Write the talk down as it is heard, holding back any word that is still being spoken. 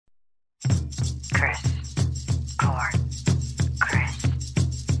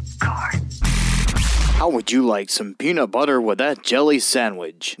How would you like some peanut butter with that jelly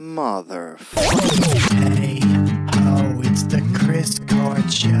sandwich? Hey, it's the Chris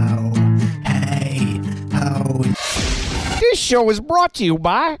Court Show. Hey, This show is brought to you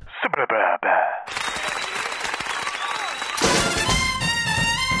by...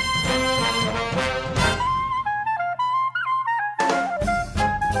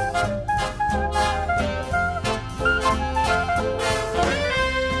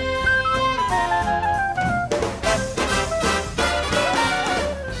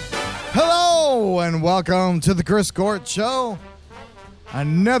 And welcome to the Chris Court Show.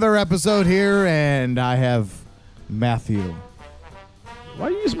 Another episode here, and I have Matthew. Why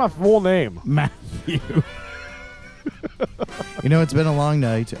do you use my full name? Matthew. You know, it's been a long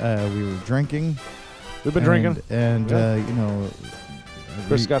night. We were drinking. We've been drinking. And, yeah. You know.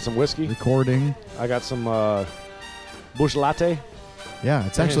 Chris got some whiskey. Recording. I got some bush latte. Yeah,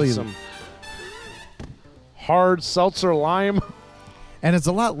 it's actually. Some hard seltzer lime. And it's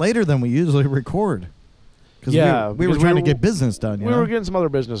a lot later than we usually record. Yeah, we were trying to get business done. We were getting some other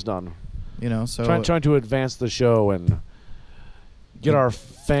business done. You know, so trying to advance the show and get our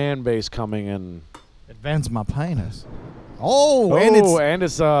fan base coming and advance my penis. And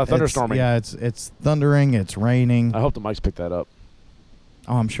it's thunderstorming. It's thundering. It's raining. I hope the mics picked that up.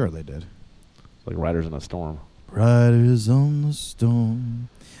 Oh, I'm sure they did. Like Riders in a Storm. Riders on the storm.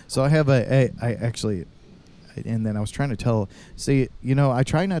 So I have and then I was trying to tell. See, you know, I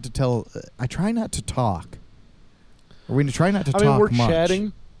try not to talk. Or we try not to talk we're much.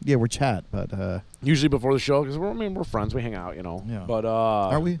 Chatting. Yeah, we're chat, but usually before the show because we're friends. We hang out, you know. Yeah. But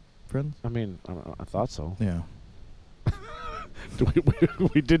are we friends? I mean, I thought so. Yeah.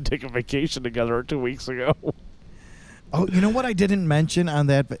 we did take a vacation together 2 weeks ago. Oh, you know what I didn't mention on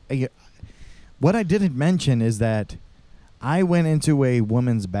that? What I didn't mention is that I went into a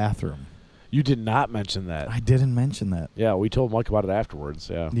woman's bathroom. You did not mention that. I didn't mention that. Yeah, we told Mike about it afterwards.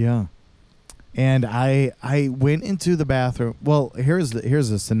 Yeah. Yeah. And I went into the bathroom. Well, here's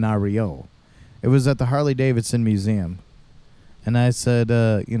a scenario. It was at the Harley Davidson Museum, and I said,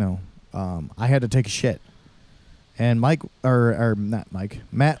 I had to take a shit. And Matt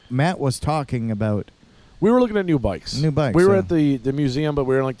was talking about. We were looking at new bikes. New bikes. We were at the museum, but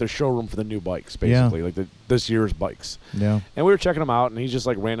we were in like the showroom for the new bikes, basically, like this year's bikes. Yeah. And we were checking them out, and he just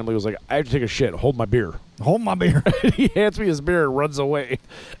like randomly was like, "I have to take a shit. Hold my beer." Hold my beer. He hands me his beer and runs away,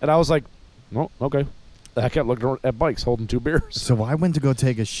 and I was like, "Oh, okay." I kept looking at bikes, holding two beers. So I went to go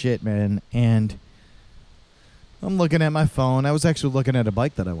take a shit, man, and I'm looking at my phone. I was actually looking at a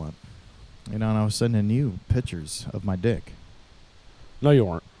bike that I want, and I was sending you pictures of my dick. No, you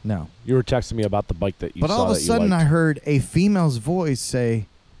weren't. No. You were texting me about the bike that you saw. But all of a sudden I heard a female's voice say,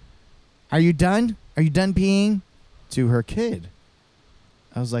 "Are you done? Are you done peeing?" to her kid.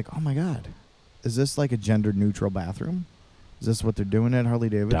 I was like, oh, my God. Is this like a gender-neutral bathroom? Is this what they're doing at Harley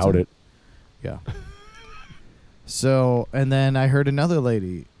Davidson? Doubt it. Yeah. So, and then I heard another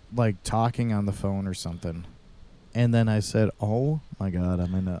lady, like, talking on the phone or something. And then I said, oh, my God,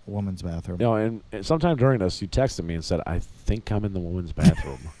 I'm in a woman's bathroom. No, and sometime during this, you texted me and said, I think I'm in the woman's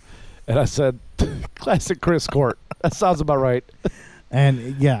bathroom. And I said, classic Chris Court. That sounds about right.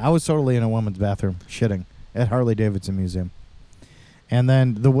 And, yeah, I was totally in a woman's bathroom, shitting, at Harley Davidson Museum. And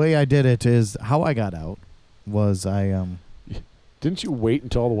then the way I did it is, how I got out was Didn't you wait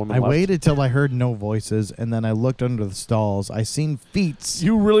until all the women left? I waited till I heard no voices, and then I looked under the stalls. I seen feet.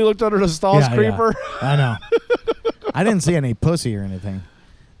 You really looked under the stalls, creeper? Yeah. I know. I didn't see any pussy or anything,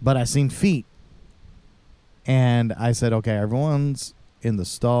 but I seen feet. And I said, okay, everyone's in the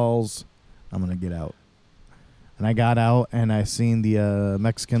stalls. I'm going to get out. And I got out, and I seen the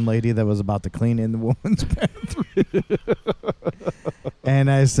Mexican lady that was about to clean in the woman's bathroom.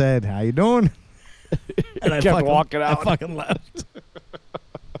 And I said, how you doing? And I kept walking out. I fucking left.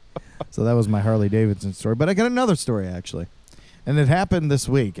 So that was my Harley Davidson story. But I got another story, actually. And it happened this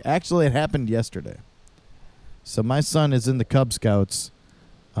week. Actually, it happened yesterday. So my son is in the Cub Scouts.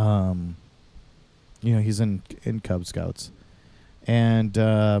 He's in Cub Scouts.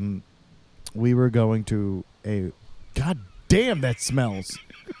 And we were going to a... God damn, that smells.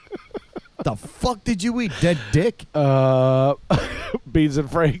 The fuck did you eat, dead dick? Beans and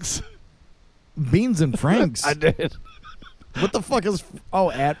Franks. Beans and Franks? I did. What the fuck is...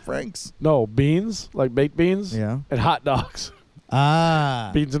 Oh, at Frank's? No, beans, like baked beans. Yeah. And hot dogs.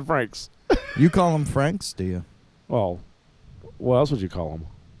 Ah. Beans and Franks. You call them Franks, do you? Well, what else would you call them?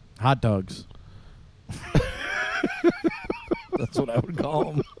 Hot dogs. That's what I would call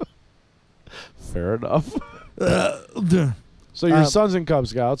them. Fair enough. So your son's in Cub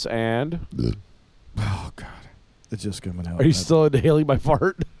Scouts, and Oh God, it's just coming out. Are you still inhaling my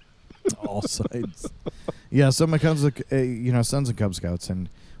fart? all sides? Yeah. So my cousins, sons and Cub Scouts, and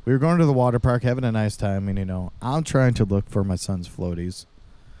we were going to the water park, having a nice time, and I'm trying to look for my son's floaties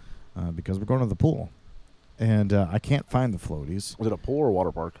because we're going to the pool, and I can't find the floaties. Was it a pool or a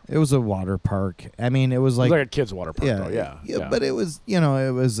water park? It was a water park. I mean, it was It was like like a kid's water park, though. Yeah. but it was, it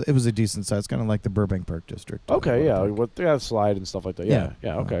was a decent size, kind of like the Burbank Park District. Okay, yeah. Water park. With slide and stuff like that. Yeah.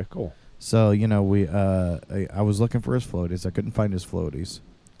 Okay, cool. So we I was looking for his floaties. I couldn't find his floaties,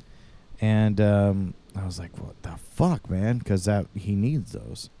 and I was like, "What the fuck, man?" Because he needs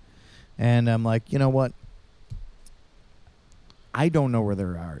those, and I'm like, you know what? I don't know where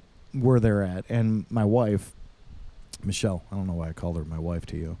they're at, and my wife, Michelle. I don't know why I called her my wife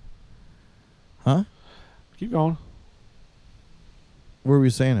to you. Huh? Keep going. What were you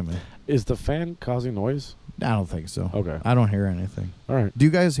saying to me? Is the fan causing noise? I don't think so. Okay. I don't hear anything. All right. Do you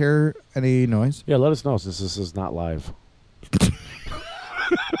guys hear any noise? Yeah, let us know since this is not live.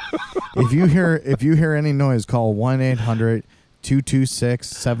 If you hear any noise, call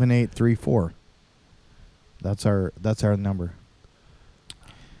 1-800-226-7834. That's our number.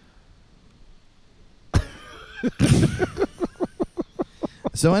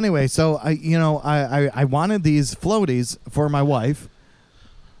 So anyway, I wanted these floaties for my wife,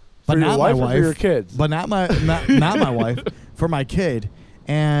 but For your not wife my or wife, for your kids? but not my wife, for my kid.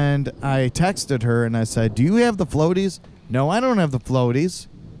 And I texted her and I said, "Do you have the floaties?" "No, I don't have the floaties."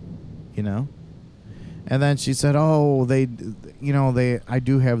 And then she said, "Oh, I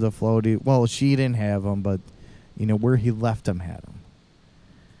do have the floaty." Well, she didn't have them, but where he left them had them.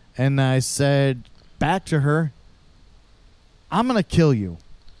 And I said back to her, "I'm gonna kill you."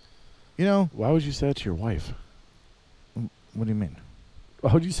 Why would you say that to your wife? What do you mean?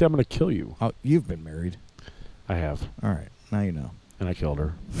 Why would you say I'm going to kill you? Oh, you've been married. I have. All right, now you know. And I killed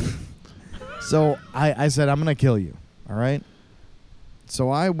her. So I said, "I'm gonna kill you." All right. So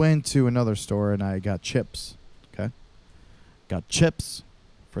I went to another store and I got chips. Okay. Got chips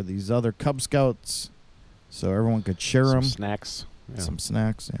for these other Cub Scouts, so everyone could share them. Snacks. Yeah. Some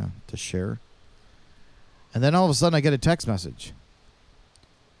snacks, to share. And then all of a sudden I get a text message.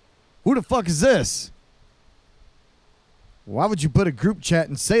 "Who the fuck is this? Why would you put a group chat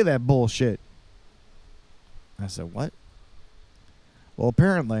and say that bullshit?" I said, "What?" Well,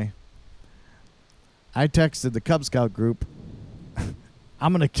 apparently, I texted the Cub Scout group,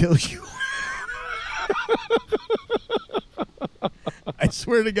 "I'm going to kill you." I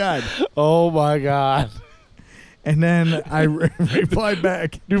swear to God. Oh, my God. And then I replied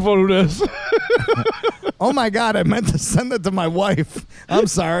back, Du får du this. "Oh my God, I meant to send it to my wife. I'm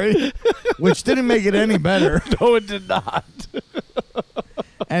sorry." Which didn't make it any better. No, it did not.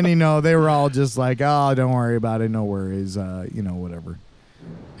 And, they were all just like, "Oh, don't worry about it. No worries. Whatever."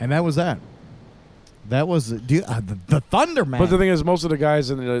 And that was that. That was the Thunder Man. But the thing is, most of the guys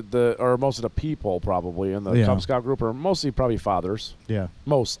in or most of the people probably in the Cub Scout group are mostly probably fathers. Yeah.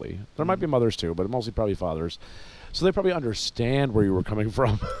 Mostly. There might be mothers too, but mostly probably fathers. So they probably understand where you were coming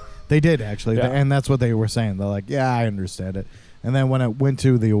from. They did, actually. Yeah. And that's what they were saying. They're like, "Yeah, I understand it." And then when I went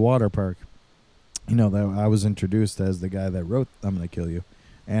to the water park, I was introduced as the guy that wrote "I'm going to kill you."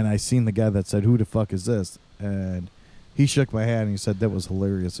 And I seen the guy that said, "Who the fuck is this?" And he shook my hand and he said, "That was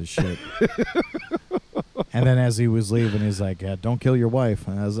hilarious as shit." And then as he was leaving, he's like, "Yeah, don't kill your wife."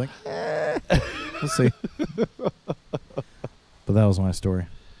 And I was like, we'll see. But that was my story.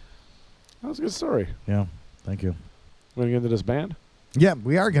 That was a good story. Yeah, thank you. Want to get into this band? Yeah,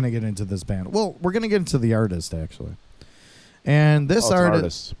 we are going to get into this band. Well, we're going to get into the artist, actually. And this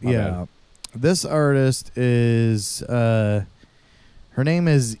artist, My bad. this artist is, her name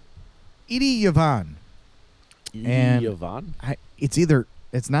is Edie Yvonne. And Yvonne?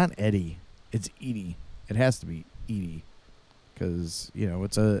 It's not Eddie, it's Edie. It has to be Edie because,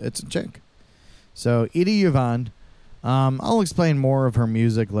 it's a chick. So Edie Yvonne, I'll explain more of her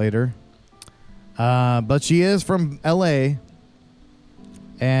music later. But she is from L.A.,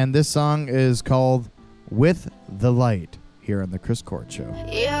 and this song is called "With the Light" here on the Chris Court Show.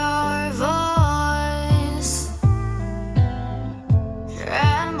 Your voice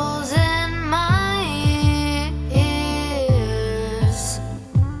trembles in my ears.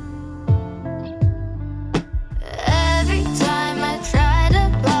 Every time I try to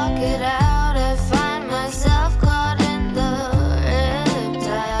block it out, I find myself caught in the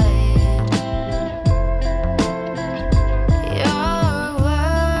riptide. Your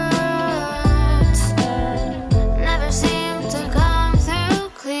words never seem to come through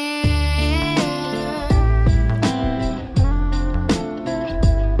clear.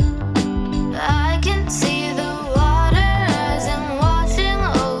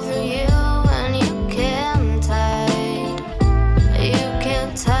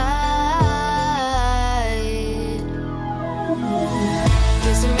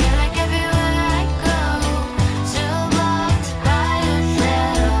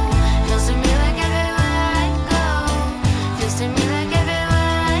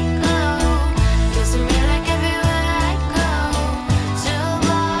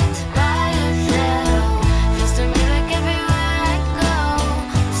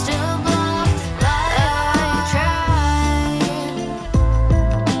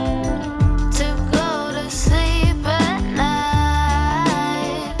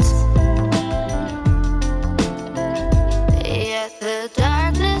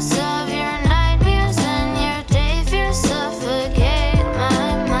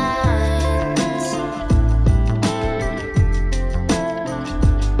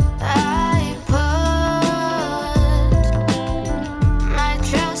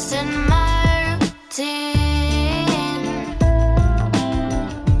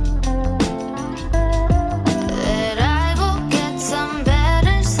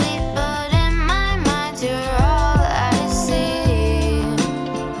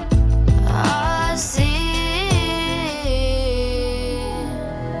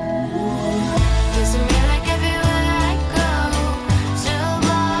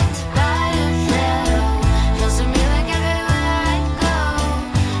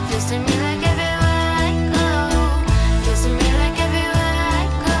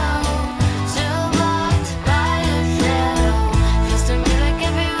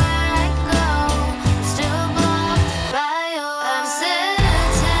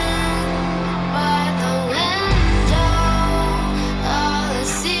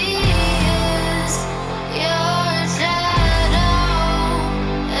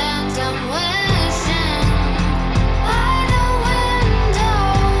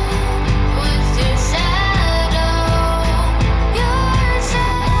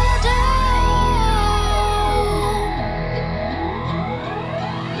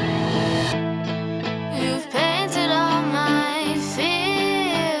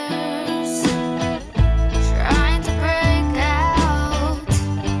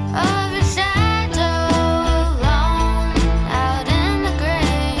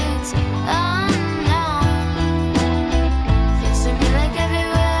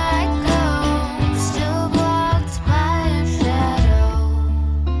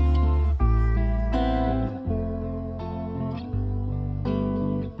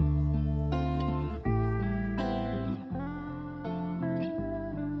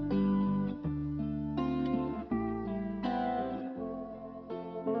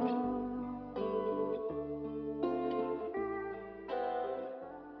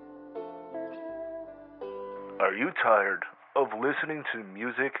 Are you tired of listening to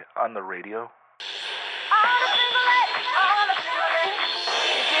music on the radio?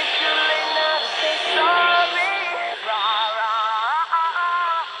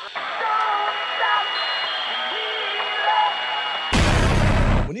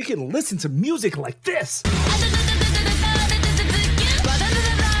 When you can listen to music like this.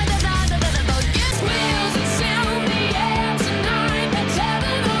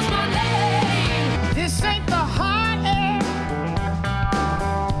 This ain't the hot air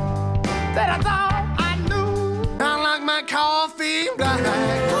that I thought I knew. I like my coffee black.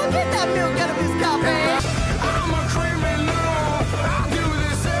 Go get that milk out of his coffee. I'm a criminal. I do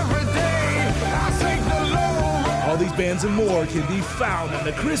this every day. I take the low road. All these bands and more can be found on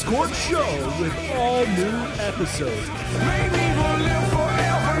the Chris Court Show with all new episodes. Maybe we'll live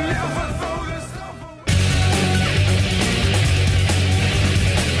forever, never throw this stuff away.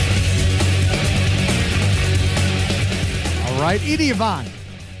 All right, Edie Yvonne.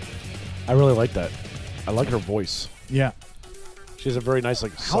 I really like that. I like her voice. Yeah. She has a very nice,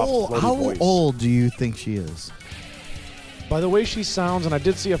 like, soft, floaty How voice. old do you think she is? By the way she sounds, and I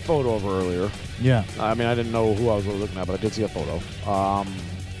did see a photo of her earlier. Yeah. I mean, I didn't know who I was really looking at, but I did see a photo.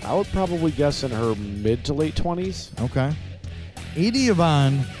 I would probably guess in her mid to late 20s. Okay. Edie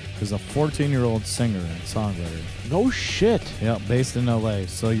Yvonne is a 14-year-old singer and songwriter. No shit. Yeah, based in L.A.,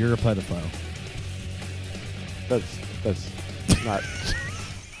 so you're a pedophile. That's not...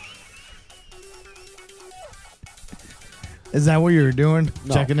 Is that what you were doing?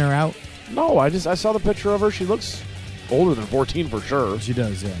 No. Checking her out? No, I saw the picture of her. She looks older than 14 for sure. She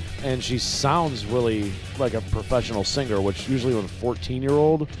does, yeah. And she sounds really like a professional singer, which usually with a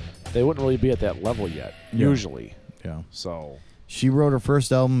 14-year-old, they wouldn't really be at that level yet, Yeah. usually. Yeah. So She wrote her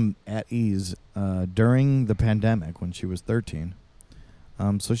first album at ease during the pandemic when she was 13.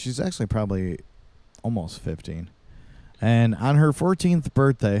 So she's actually probably almost 15. And on her 14th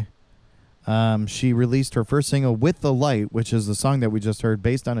birthday, she released her first single, With the Light, which is the song that we just heard,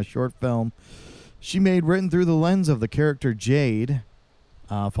 based on a short film she made written through the lens of the character Jade,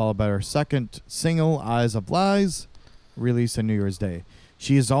 followed by her second single, Eyes of Lies, released on New Year's Day.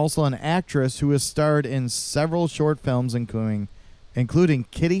 She is also an actress who has starred in several short films, including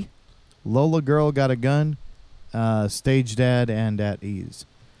Kitty, Lola Girl Got a Gun, Stage Dad, and At Ease.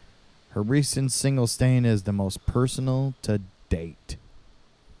 Her recent single, Stain, is the most personal to date.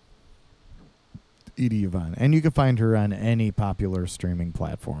 Edie Yvonne. And you can find her on any popular streaming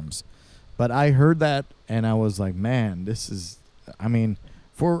platforms. But I heard that, and I was like, man, this is, I mean,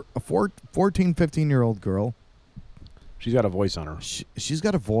 for a 14, 15-year-old girl, she's got a voice on her. she's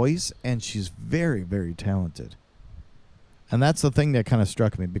got a voice, and she's very, very talented. And that's the thing that kind of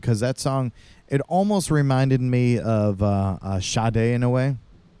struck me, because that song, it almost reminded me of Sade in a way.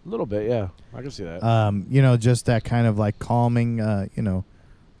 A little bit, yeah. I can see that. You know, just that kind of like calming,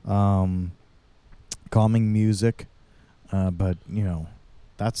 calming music. But, you know,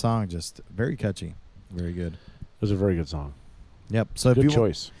 that song just very catchy. Very good. It was a very good song. Yep. So Good if you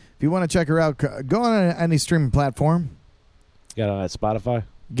choice. If you want to check her out, go on any streaming platform. Got it on that Spotify?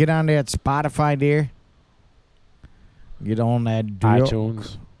 Get on that Spotify, dear. Get on that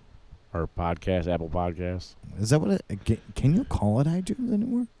iTunes or podcast, Apple Podcasts. Is that what it? Can you call it iTunes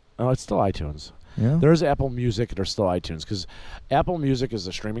anymore? Oh, it's still iTunes. Yeah. There's Apple Music. There's still iTunes because Apple Music is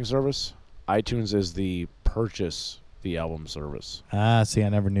the streaming service. iTunes is the purchase the album service. Ah, see, I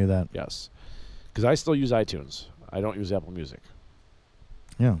never knew that. Yes, because I still use iTunes. I don't use Apple Music.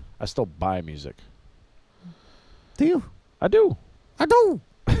 Yeah. I still buy music. Do you? I do. I do.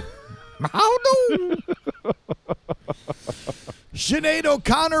 How do? Sinead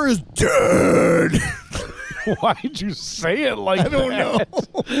O'Connor is dead. Why'd you say it like that? I don't know.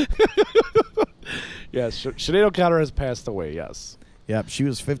 Yes, Sinead O'Connor has passed away, yes. Yep, she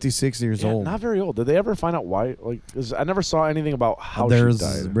was 56 years old. Not very old. Did they ever find out why? Like, 'cause I never saw anything about how There's she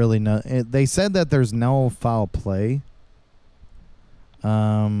died. really no. They said that there's no foul play.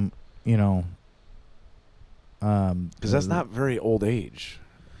 You know. Because that's not very old age.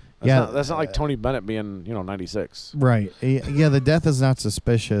 That's not like Tony Bennett being, 96. Right. Yeah, the death is not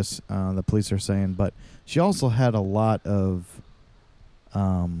suspicious, the police are saying, but she also had a lot of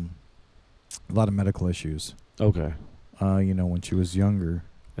medical issues. Okay. When she was younger.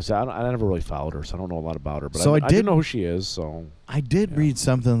 So I never really followed her, so I don't know a lot about her. But So I I do did know who she is, so. I did read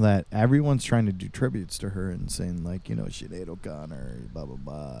something that everyone's trying to do tributes to her and saying, like, Sinead O'Connor, blah, blah,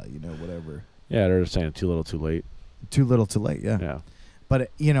 blah, whatever. Yeah, they're saying too little, too late. Too little, too late, yeah. Yeah. But,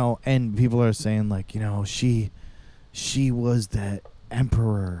 and people are saying, like, she was the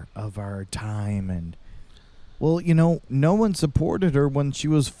emperor of our time. And, well, no one supported her when she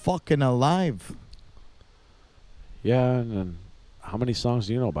was fucking alive. Yeah, and then how many songs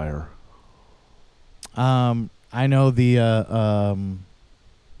do you know by her? I know the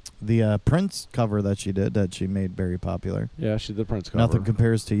Prince cover that she did that she made very popular. Yeah, she did the Prince cover. Nothing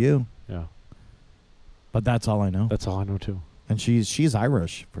Compares to You. Yeah. But that's all I know. That's all I know, too. And she's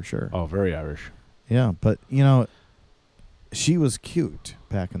Irish, for sure. Oh, very Irish. Yeah, but, you know, she was cute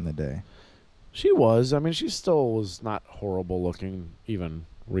back in the day. She was. I mean, she still was not horrible looking even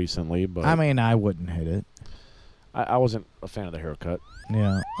recently, but I mean, I wouldn't hit it. I wasn't a fan of the haircut.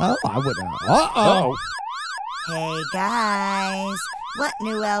 Yeah. Oh, I wouldn't. Uh-oh. Hey guys, what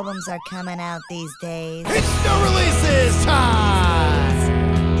new albums are coming out these days? It's new releases time!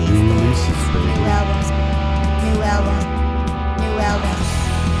 These days, new albums, new albums, new albums,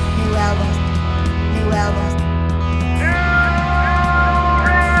 new albums, new albums.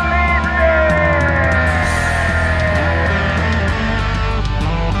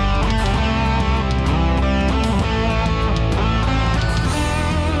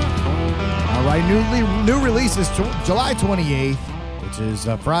 All right, new releases July 28th, which is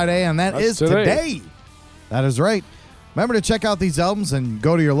Friday, and That's is today. today. That is right. Remember to check out these albums and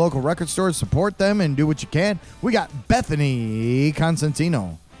go to your local record store, support them, and do what you can. We got Bethany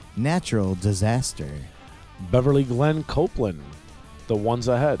Constantino, Natural Disaster, Beverly Glenn Copeland, The Ones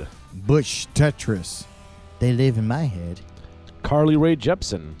Ahead. Bush Tetris, They Live in My Head, Carly Rae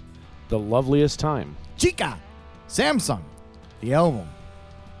Jepsen, The Loveliest Time. Chica, Samsung, the album.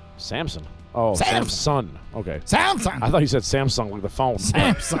 Samson. Oh, Samson. Samson. Okay. Samsung. I thought you said Samsung like the phone.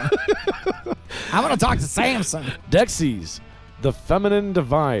 Samsung. I want to talk to Samsung. Dexys, The Feminine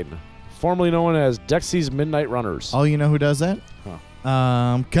Divine, formerly known as Dexys Midnight Runners. Oh, you know who does that?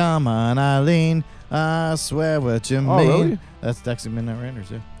 Come on, Eileen. I swear what you mean. really? That's Dexy Midnight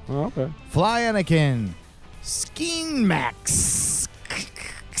Runners, yeah. Oh, okay. Fly Anakin. Skin Max.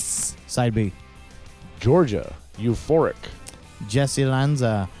 Side B. Georgia, Euphoric. Jesse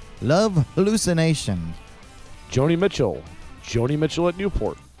Lanza. Love Hallucination. Joni Mitchell at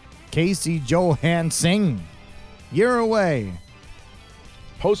Newport. Casey Johansson. Year Away.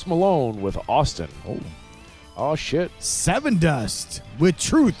 Post Malone with Austin. Oh shit. Seven Dust with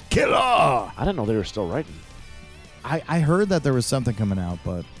Truth Killer. I didn't know they were still writing. I heard that there was something coming out,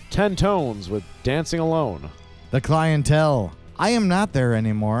 but 10 Tones with Dancing Alone. The Clientele. I Am Not There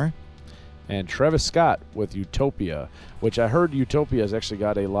Anymore. And Travis Scott with Utopia, which I heard Utopia has actually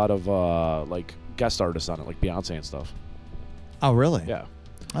got a lot of like guest artists on it, like Beyonce and stuff. Oh, really? Yeah.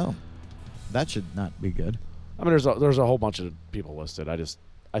 Oh, that should not be good. I mean, there's a whole bunch of people listed.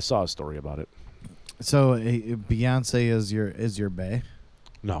 I saw a story about it. So Beyonce is your bae?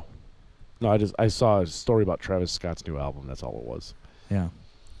 No, I saw a story about Travis Scott's new album. That's all it was. Yeah.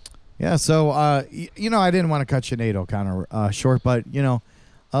 Yeah. So you know, I didn't want to cut Sinead O'Connor short, but you know,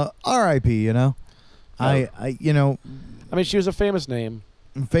 R.I.P. You know, I you know, I mean, she was a famous name.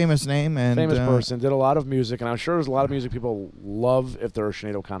 Famous name and famous person, did a lot of music, and I'm sure there's a lot of music people love if they're a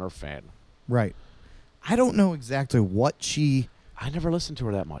Sinead O'Connor fan. Right. I don't know exactly what she. I never listened to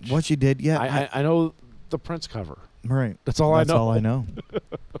her that much. What she did yet? I know the Prince cover. Right. That's all I know. That's all I know.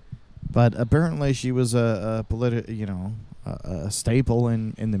 But apparently she was a staple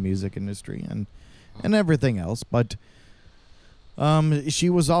in the music industry and everything else. But she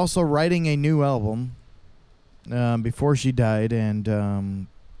was also writing a new album before she died, and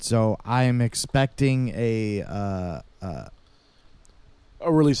so I am expecting a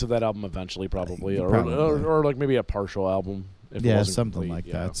release of that album eventually, probably, or like maybe a partial album. If it wasn't something complete, like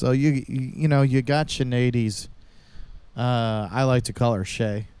yeah. that. So you know you got Sinead's. I like to call her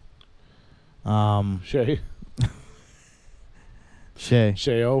Shay. Shay. Shay.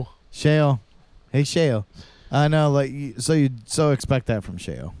 Shayo. Shayo. Hey Shayo. No, like so expect that from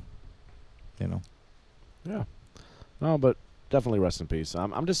Shayo. You know. Yeah. No, but definitely rest in peace.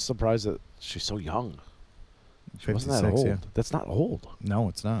 I'm just surprised that she's so young. She wasn't that old. Yeah. That's not old. No,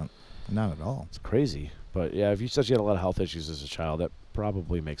 it's not. Not at all. It's crazy. But yeah, if you said she had a lot of health issues as a child, that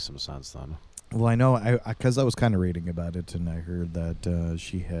probably makes some sense then. Well, I know, because I was kind of reading about it, and I heard that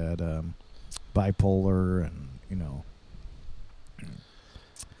she had bipolar and, you know,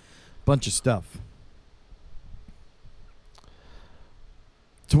 bunch of stuff.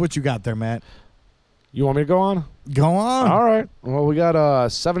 So what you got there, Matt? You want me to go on? Go on. All right. Well, we got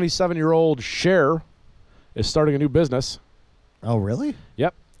 77-year-old Cher is starting a new business. Oh, really?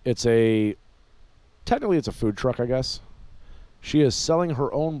 Yep. Technically it's a food truck, I guess. She is selling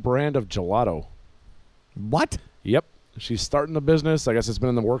her own brand of gelato. What? Yep. She's starting the business. I guess it's been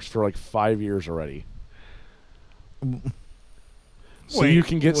in the works for like 5 years already. So you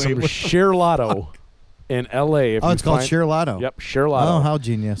can get some Cherlato in L.A. It's called Cherlato. Yep, Cherlato. Oh, how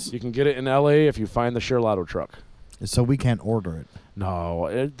genius. You can get it in L.A. if you find the Cherlato truck. So we can't order it.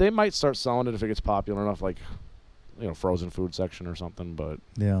 No, they might start selling it if it gets popular enough, like, frozen food section or something. But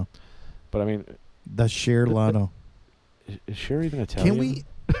Yeah. I mean, The sheer lotto. is Cher even Italian? Can we?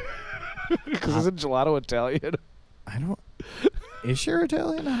 Because isn't gelato Italian? I don't. Is Cher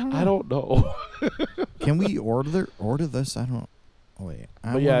Italian? I don't know. Can we order this? I don't. Oh, wait.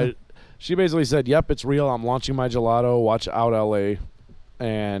 But yeah, she basically said, "Yep, it's real. I'm launching my gelato. Watch out, LA,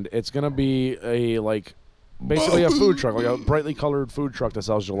 and it's gonna be basically a food truck, like a brightly colored food truck that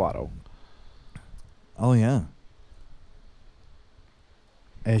sells gelato." Oh yeah.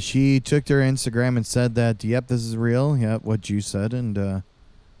 As she took to her Instagram and said that, "Yep, this is real. Yep, what you said," and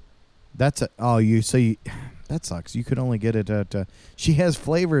that's that sucks. You could only get it at. She has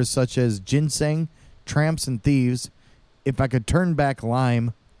flavors such as ginseng, tramps and thieves. If I could turn back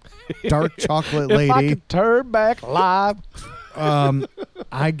lime, dark chocolate lady. If I could turn back lime.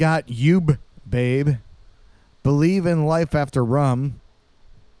 I got you, babe. Believe in life after rum.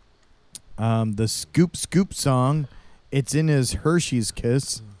 The Scoop Scoop song. It's in his Hershey's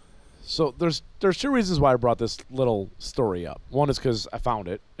Kiss. So there's two reasons why I brought this little story up. One is because I found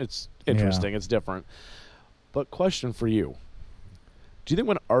it. It's interesting. Yeah. It's different. But question for you: do you think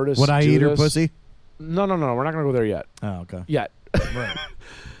when artists Would I do eat her this- pussy? No. We're not gonna go there yet. Oh, okay. Yet. Right.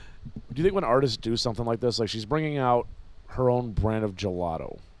 Do you think when artists do something like this, like she's bringing out her own brand of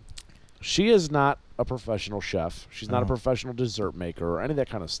gelato? She is not a professional chef. She's not a professional dessert maker or any of that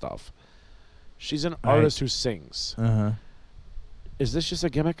kind of stuff. She's an artist who sings. Uh-huh. Is this just a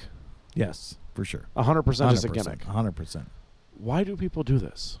gimmick? Yes, for sure. 100% just a gimmick. 100%. Why do people do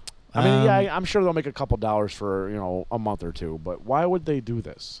this? I mean, I'm sure they'll make a couple dollars for, a month or two, but why would they do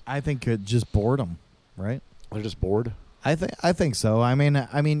this? I think it just boredom, right? They're just bored? I think so. I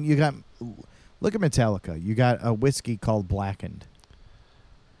mean, you got look at Metallica. You got a whiskey called Blackened.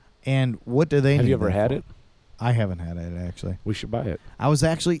 And what do they Have need you ever that had for? it? I haven't had it, actually. We should buy it. I was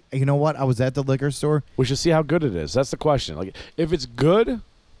actually, you know what? I was at the liquor store. We should see how good it is. That's the question. Like, if it's good,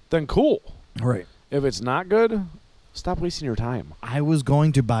 then cool. Right. If it's not good, stop wasting your time. I was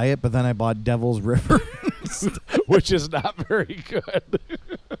going to buy it, but then I bought Devil's River. Which is not very good.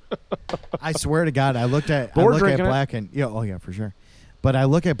 I swear to God, I looked at We're drinking it. Blackened. Yeah, oh yeah, for sure. But I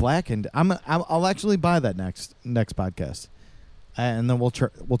look at Blackened. I'll actually buy that next podcast, and then we'll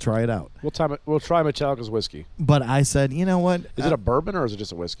try it out. We'll try Metallica's whiskey. But I said, you know what? Is it a bourbon or is it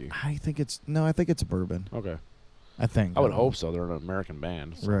just a whiskey? I think it's a bourbon. Okay. I think. I would hope so. They're an American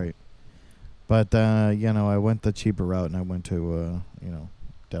band. So. Right. But I went the cheaper route, and I went to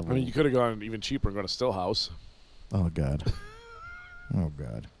Devil. I mean, you could have gone even cheaper and gone to Stillhouse. Oh God. Oh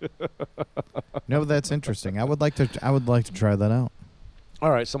God. No, that's interesting. I would like to try that out. All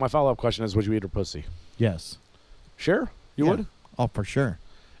right. So my follow-up question is: would you eat her pussy? Yes. Sure. You Yeah. would. Oh, for sure.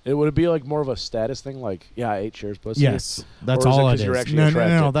 Would it be like more of a status thing? Like, yeah, I ate Cher's pussy. Yes. That's Or is it all 'cause it you're is. actually No,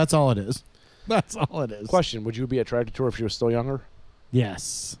 attracted? that's all it is. That's all it is. Question: would you be attracted to her if she was still younger?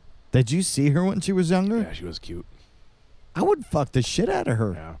 Yes. Did you see her when she was younger? Yeah, she was cute. I would fuck the shit out of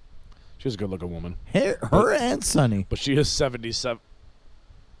her. Yeah, she was a good-looking woman. Her and Sonny. But she is 77.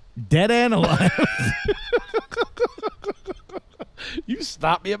 Dead and alive. You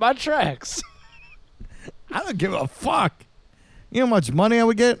stopped me in my tracks. I don't give a fuck. You know how much money I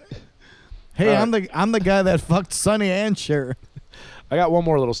would get? Hey, I'm the guy that fucked Sonny and Cher. I got one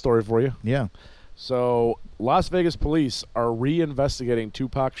more little story for you. Yeah. So, Las Vegas police are reinvestigating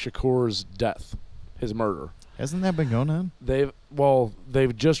Tupac Shakur's death, his murder. Hasn't that been going on?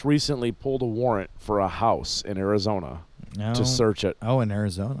 They've just recently pulled a warrant for a house in Arizona No. to search it. Oh, in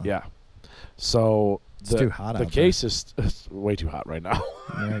Arizona. Yeah. So It's too hot The out case is way too hot right now.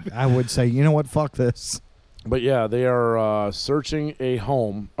 Right. I would say, you know what? Fuck this. But yeah, they are searching a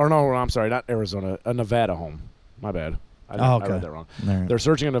home. Or no, I'm sorry, not Arizona, a Nevada home. My bad. I read that wrong. All right. They're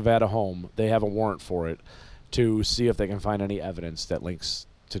searching a Nevada home. They have a warrant for it to see if they can find any evidence that links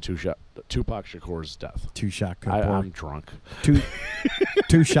to Tupac Shakur's death. Tupac Kapoor. I'm drunk. Tupac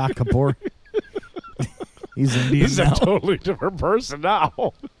Kapoor. He's Indian He's now. a totally different person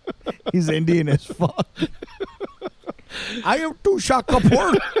now. He's Indian as fuck. I am Tupac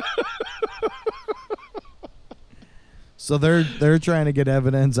Kapoor. So they're trying to get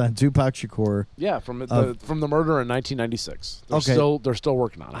evidence on Tupac Shakur. Yeah, from the murder in 1996. They're still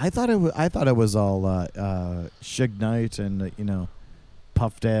working on it. I thought it was all Suge Knight and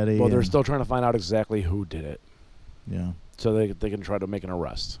Puff Daddy. Well, they're still trying to find out exactly who did it, yeah. so they can try to make an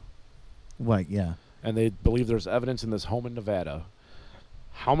arrest. Right, yeah. And they believe there's evidence in this home in Nevada.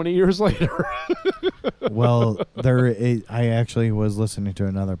 How many years later? Well, I actually was listening to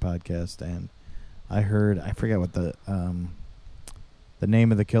another podcast and I forget what the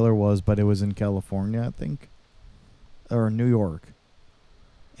name of the killer was, but it was in California, I think. or New York,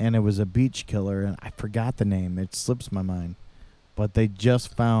 and it was a beach killer, and I forgot the name. It slips my mind, but they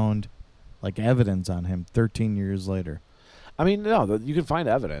just found like evidence on him 13 years later. I mean, no, you can find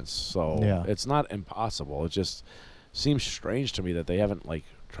evidence, so Yeah. it's not impossible. It just seems strange to me that they haven't like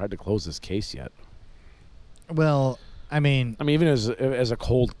tried to close this case yet. Well, I mean, even as a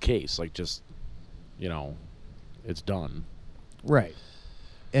cold case, like just, it's done. right.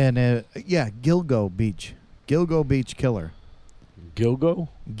 And Gilgo Beach killer. Gilgo?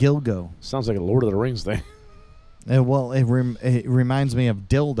 Gilgo. Sounds like a Lord of the Rings thing. Well, it reminds me of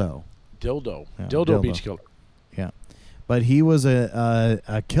Dildo. Dildo. Yeah, Dildo beach killer. Yeah, but he was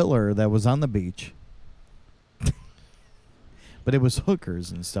a killer that was on the beach. But it was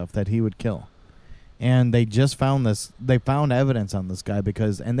hookers and stuff that he would kill. And they just found this. They found evidence on this guy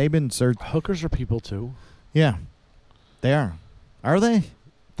and they've been searched. Hookers are people too. Yeah, they are. Are they?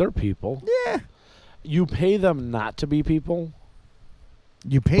 They're people. Yeah. You pay them not to be people.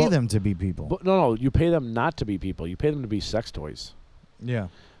 You pay them to be people. But no, you pay them not to be people. You pay them to be sex toys. Yeah.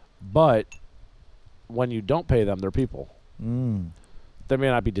 But when you don't pay them, they're people. They may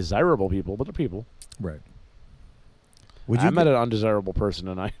not be desirable people, but they're people. Right. I met an undesirable person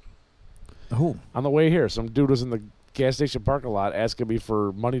tonight. Oh. On the way here, some dude was in the gas station parking lot asking me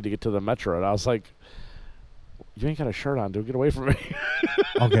for money to get to the metro, and I was like, "You ain't got a shirt on, dude. Get away from me."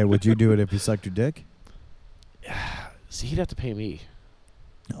 Okay, would you do it if he sucked your dick? See, he'd have to pay me.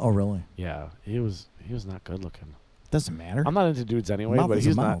 Oh, really? Yeah, he was not good looking. Doesn't matter. I'm not into dudes anyway, Mouth but is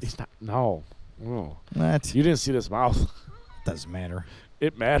he's a not. mouth. He's not. No. Oh. What? You didn't see this mouth. Doesn't matter.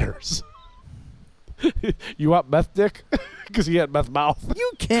 It matters. You want meth dick? Because he had meth mouth.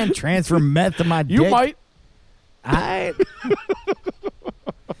 You can't transfer meth to my dick. You might.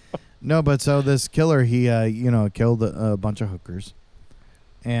 No, but so this killer, he killed a bunch of hookers,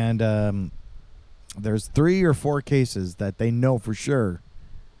 and there's 3 or 4 cases that they know for sure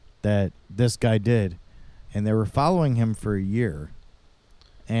that this guy did, and they were following him for a year,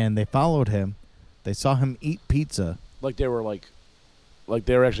 and they followed him. They saw him eat pizza. Like they were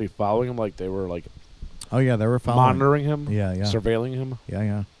actually following him. Like they were like. Oh yeah, they were following, monitoring him. Yeah, yeah, surveilling him.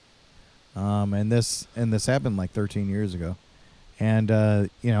 Yeah. And this happened like 13 years ago, and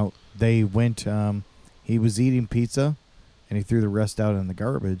they went. He was eating pizza, and he threw the rest out in the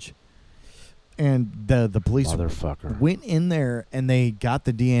garbage. And the police Motherfucker. went in there and they got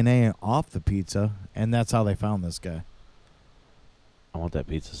the DNA off the pizza, and that's how they found this guy. I want that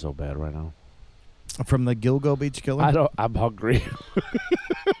pizza so bad right now. From the Gilgo Beach killer? I'm hungry.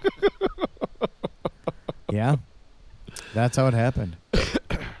 Yeah. That's how it happened.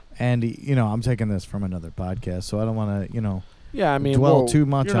 And, I'm taking this from another podcast, so I don't want to, yeah, I mean, dwell too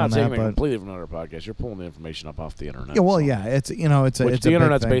much you're on not that. taking it But completely from another podcast. You're pulling the information up off the internet. yeah, well, so. yeah, it's the internet's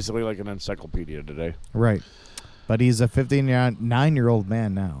big thing. basically like an encyclopedia today. Right. But he's a 59-year-old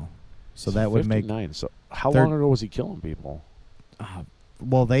man now. So that would make 59. So how long ago was he killing people?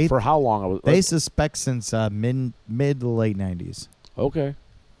 well, For how long? They suspect since mid to late 90s. Okay.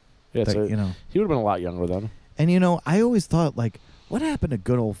 Yeah, That, so you know. he would have been a lot younger then. And I always thought, like, what happened to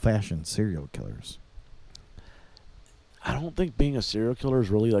good old-fashioned serial killers? I don't think being a serial killer is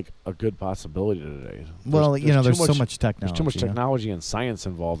really like a good possibility today. Well, there's too so much technology. There's too much technology and science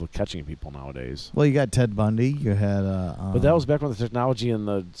involved with catching people nowadays. Well, you got Ted Bundy. You had But that was back when the technology and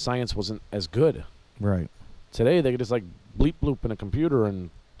the science wasn't as good. right. Today they could just like bleep bloop in a computer and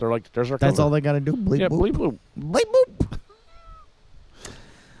they're like, there's our That's cover. all they got to do. Bleep, Yeah, boop. bleep bloop. Bleep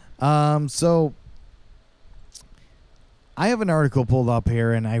boop. So I have an article pulled up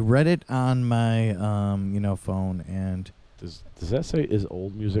here, and I read it on my phone. And Does that say is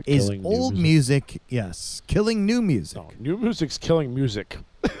old music is killing old new music? music? Yes, killing new music. No, new music's killing music.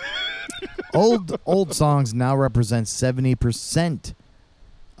 Old songs now represent 70%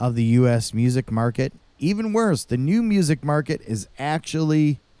 of the U.S. music market. Even worse, the new music market is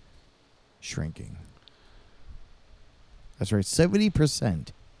actually shrinking. That's right,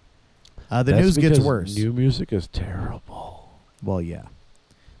 70%. The That's news gets because worse. New music is terrible. Well, yeah.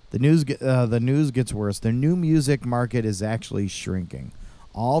 The news gets worse. The new music market is actually shrinking.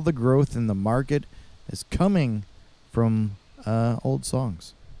 All the growth in the market is coming from old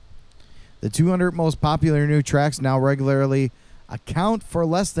songs. The 200 most popular new tracks now regularly account for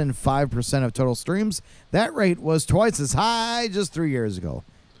less than 5% of total streams. That rate was twice as high just 3 years ago.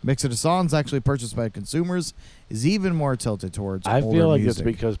 Mix of the songs actually purchased by consumers is even more tilted towards I older feel like music. it's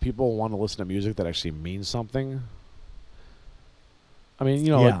because people want to listen to music that actually means something. I mean,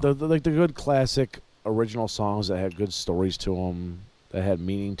 Yeah. like the good classic original songs that had good stories to them, that had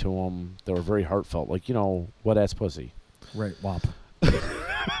meaning to them, that were very heartfelt. Like, Wet Ass Pussy. Right, WAP.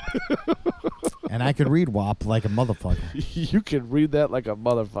 And I could read WAP like a motherfucker. You can read that like a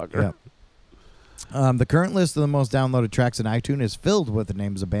motherfucker. Yeah. The current list of the most downloaded tracks in iTunes is filled with the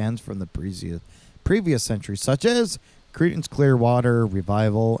names of bands from the previous century, such as Creedence Clearwater,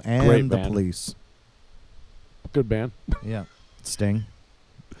 Revival, and Great The band. Police. Good band. Yeah. Sting.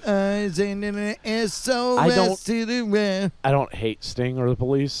 I don't hate Sting or the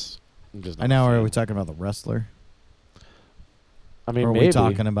Police. I'm just not know. a fan. Are we talking about the wrestler? I mean, Or are maybe. we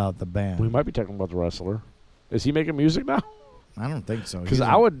talking about the band? We might be talking about the wrestler. Is he making music now? I don't think so. Because He's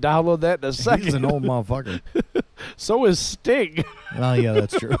I would download that in a second. He's an old motherfucker. So is Sting. Well, yeah,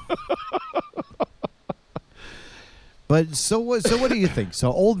 that's true. But so what do you think?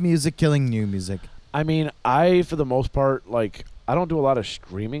 So old music killing new music. I mean, for the most part, like, I don't do a lot of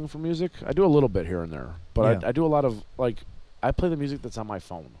streaming for music. I do a little bit here and there. But Yeah. I do a lot of, like, I play the music that's on my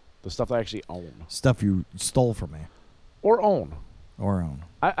phone. The stuff that I actually own. Stuff you stole from me Or own. or own.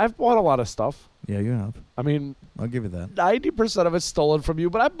 I've bought a lot of stuff. Yeah, you have. I mean, I'll give you that. 90% of it's stolen from you,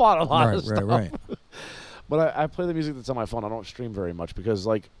 but I bought a lot of stuff. Right. But I play the music that's on my phone. I don't stream very much because,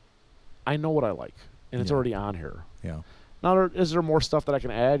 like, I know what I like. And it's Yeah. already on here. Yeah. Now, is there more stuff that I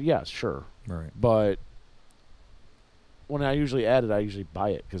can add? Yes, sure. Right. But when I usually add it, I usually buy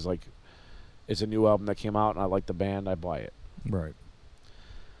it because, like, it's a new album that came out and I like the band, I buy it. Right.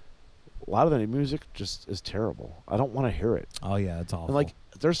 A lot of the new music just is terrible. I don't want to hear it. Oh yeah, it's awful. And, like,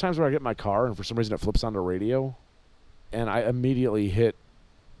 there's times where I get in my car and for some reason it flips on the radio and I immediately hit,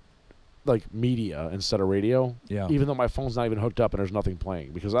 like, media instead of radio. Yeah. Even though my phone's not even hooked up and there's nothing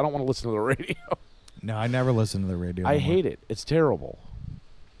playing because I don't want to listen to the radio. No, I never listen to the radio. I no more. hate it. It's terrible.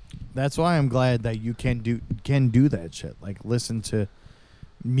 That's why I'm glad that you can do that shit. Like listen to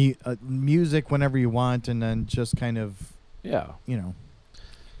music whenever you want, and then just kind of Yeah.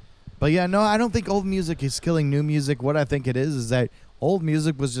 But yeah, no, I don't think old music is killing new music. What I think it is that old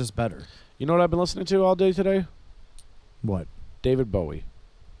music was just better. You know what I've been listening to all day today? What? David Bowie.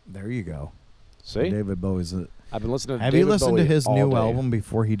 There you go. See? David Bowie's. I've been listening to Have David you listened Bowie to his all new day. album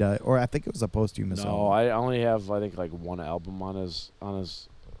before he died? Or I think it was a posthumous No, album. I only have, I think, like one album on his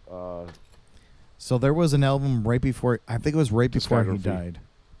So there was an album right before. I think it was right before he Discography. died,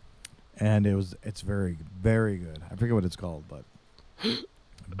 and it's very, very good. I forget what it's called, but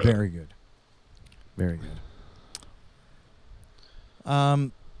very good, very good.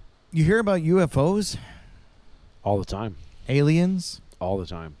 You hear about UFOs, all the time. aliens? All the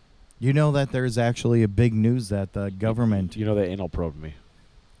time. You know that there's actually a big news that the government You know they anal probed me.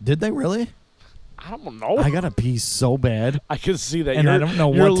 did. They really? I don't know. I gotta pee so bad. I can see that. And I don't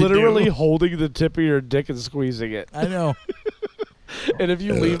know You're what to do. literally holding the tip of your dick and squeezing it. I know. And if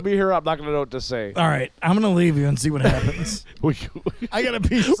you leave me here, I'm not going to know what to say. All right, I'm gonna leave you and see what happens. We, I gotta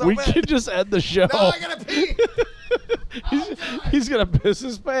pee so we bad. can just end the show. No, I gotta pee. He's going to piss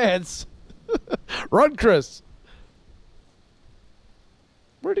his pants. Run, Chris.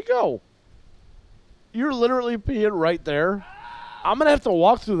 Where'd he go? You're literally peeing right there. I'm going to have to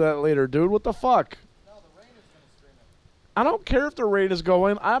walk through that later, dude. What the fuck? I don't care if the rain is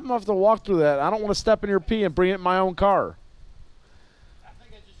going. I'm going to have to walk through that. I don't want to step in your pee and bring it in my own car. I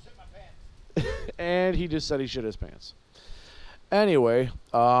think I just shit my pants. And he just said he shit his pants. Anyway,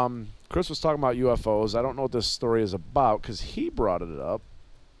 Chris was talking about UFOs. I don't know what this story is about because he brought it up.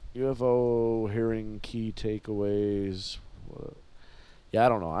 UFO hearing key takeaways. Yeah, I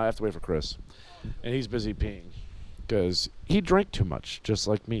don't know. I have to wait for Chris. And he's busy peeing because he drank too much, just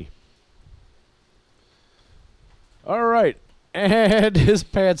like me. All right. And his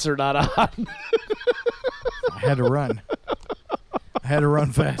pants are not on. I had to run. I had to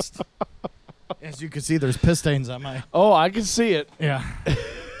run fast. As you can see, there's piss stains on my. Oh, I can see it. Yeah.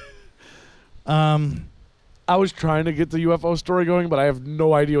 I was trying to get the UFO story going, but I have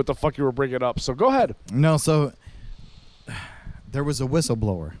no idea what the fuck you were bringing up. So go ahead. No, so there was a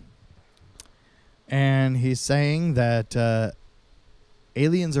whistleblower. And he's saying that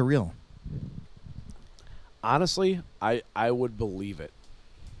aliens are real. Honestly, I would believe it.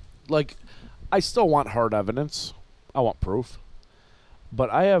 Like, I still want hard evidence. I want proof. But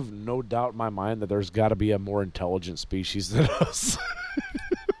I have no doubt in my mind that there's got to be a more intelligent species than us.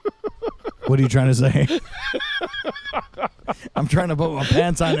 What are you trying to say? I'm trying to put my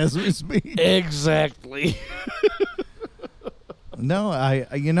pants on as we speak. Exactly. No,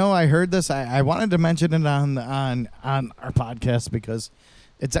 I heard this. I wanted to mention it on our podcast because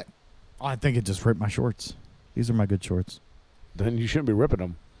I think it just ripped my shorts. These are my good shorts. Then you shouldn't be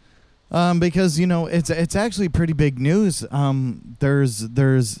ripping them. Because it's actually pretty big news. There's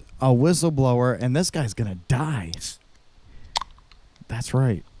a whistleblower, and this guy's gonna die. That's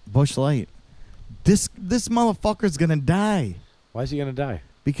right, Bush Light. This motherfucker's gonna die Why is he going to die?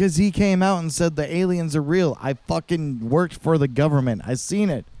 Because he came out and said the aliens are real. I fucking worked for the government. I seen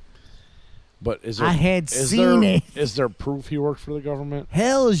it. But is there, I had seen it. Is there proof he worked for the government?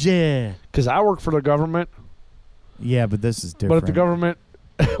 Hell yeah. Because I work for the government. Yeah, but this is different. But if the government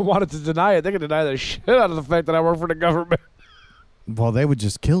wanted to deny it, they could deny the shit out of the fact that I work for the government. Well, they would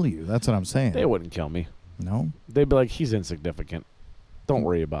just kill you. That's what I'm saying. They wouldn't kill me. No? They'd be like, he's insignificant. Don't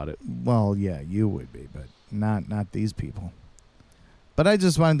worry about it. Well, yeah, you would be, but not these people. But I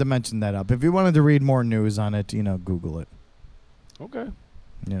just wanted to mention that up. If you wanted to read more news on it, Google it. Okay.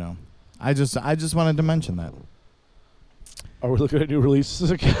 I just wanted to mention that. Are we looking at new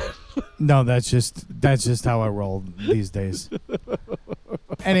releases again? No, that's just how I roll these days.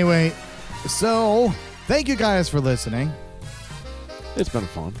 Anyway, so thank you guys for listening. It's been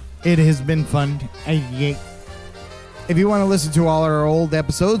fun. It has been fun. If you want to listen to all our old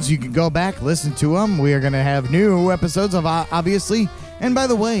episodes, you can go back, listen to them. We are going to have new episodes of obviously. And by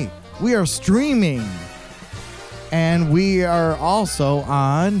the way, we are streaming. And we are also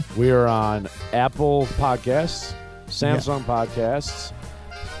on... We are on Apple Podcasts, Samsung Podcasts,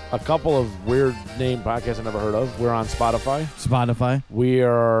 a couple of weird name podcasts I never heard of. We're on Spotify. We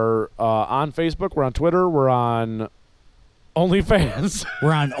are on Facebook. We're on Twitter. We're on OnlyFans.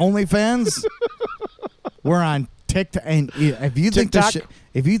 We're on OnlyFans. We're on TikTok. And if you think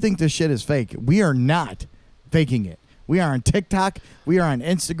this shit is fake, we are not faking it. We are on TikTok. We are on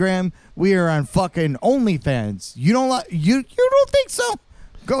Instagram. We are on fucking OnlyFans. You don't think so?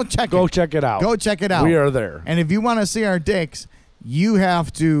 Go check it out. Go check it out. We are there. And if you want to see our dicks, you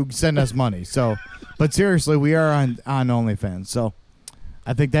have to send us money. So, but seriously, we are on OnlyFans. So,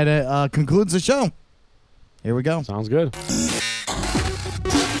 I think that concludes the show. Here we go. Sounds good.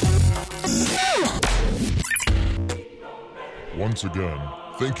 Once again,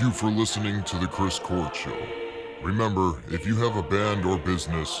 thank you for listening to The Chris Court Show. Remember, if you have a band or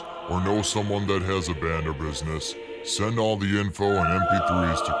business, or know someone that has a band or business, send all the info and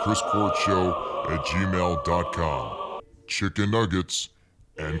MP3s to chriscourtshow@gmail.com. Chicken nuggets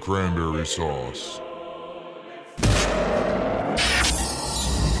and cranberry sauce.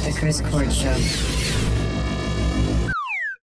 The Chris Court Show.